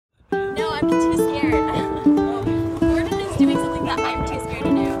I'm too scared. Gordon is doing something that I'm too scared to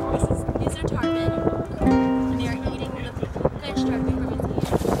do. These are tarpon, and they are eating the fish directly from his ear.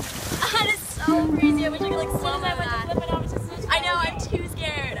 That is so crazy. I wish I could like slow mo that. I know, I'm too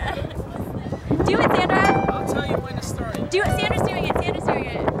scared. Do it, Sandra. I'll tell you when to start it. Do it. Sandra's doing it. Sandra's doing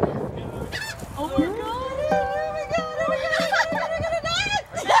it. Oh my god.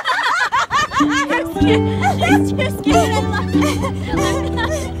 I'm scared. I'm too scared. I love it. I'm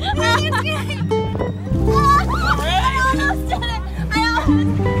scared. I almost did it. I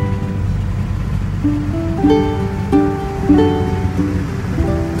almost.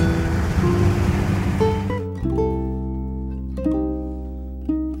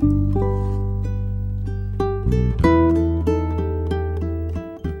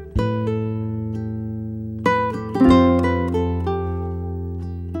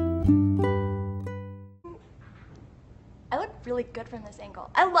 I look really good from this angle.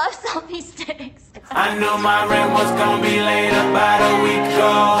 I love selfie sticks. I knew my rent was gonna be late about a week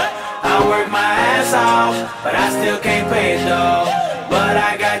ago. I worked my ass off, but I still can't pay it though. But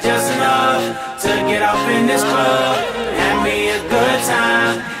I got just enough to get off in this club. Have me a good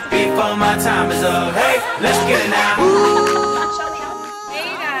time before my time is up. Hey, let's get it now.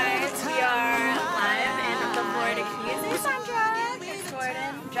 Hey guys, we are live in the Florida Keys. There's Sandra, there's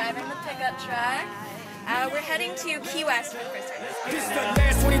Gordon, driving the pickup truck. We're heading to Key West for the first time. This is the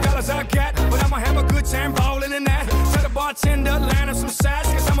last $20 I got, but I'ma have a good time rolling in that. Tell the bartender, line up some sides,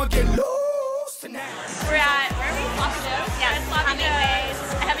 cause I'ma get loose tonight. We're at, where are we? Sloppy Yeah,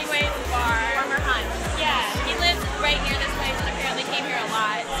 Hemingway's bar. Farmer Hunt. Yeah, he lives right near this place and apparently came here a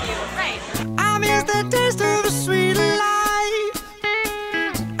lot too. Right. I miss the taste of the sweet life.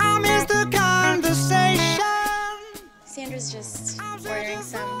 I miss the conversation. Sandra's just ordering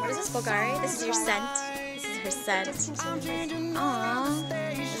some, what is this, Bulgari? This is your scent. This is her scent. Aww.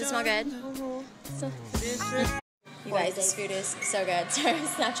 Does it smell good? You guys, this food is so good. Sorry,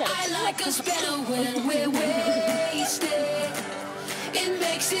 Snapchat. I like us better when we're wasted. It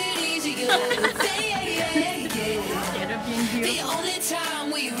makes it easier. The only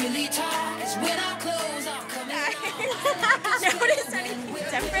time we really talk is when our clothes are coming off. Notice anything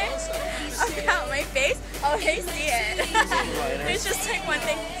different about my face? Oh, they see it. There's just like one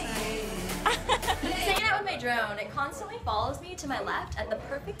thing. Hanging out with my drone, it constantly follows me to my left at the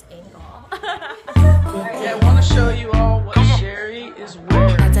perfect angle. Yeah, I want to show you all what Cheri is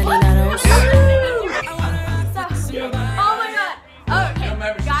wearing. Oh my god. Oh, okay.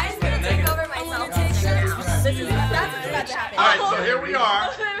 Guy's gonna take over my selfie stick now. That's what's about to happen. Alright, so here we are.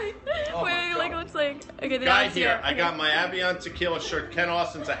 Wait, like looks like. Okay, the Guy dog's here. Okay. I got my Avion Tequila shirt. Ken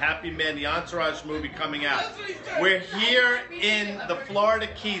Austin's A Happy Man, the Entourage movie coming out. We're here in the Florida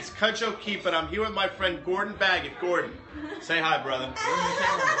Keys, Cudjoe Key, but I'm here with my friend Gordon Baggett. Gordon, say hi, brother.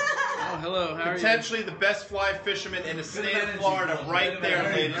 Oh, hello. How are you? Potentially the best fly fisherman in the state of Florida, right there,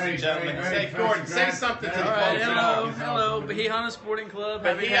 ladies and gentlemen. Say, Gordon, say something to the All right, folks. hello. Bahia Honda Sporting Club.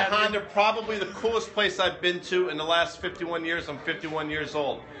 Bahia Honda, probably the coolest place I've been to in the last 51 years. I'm 51 years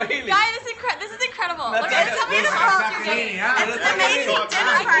old. Guy, this is incredible. Look at it. Tell me how old you're getting. It's an amazing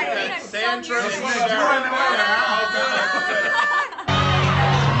dinner party. I'm so Sandra and nervous.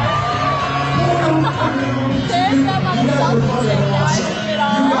 There's them on a selfie stick.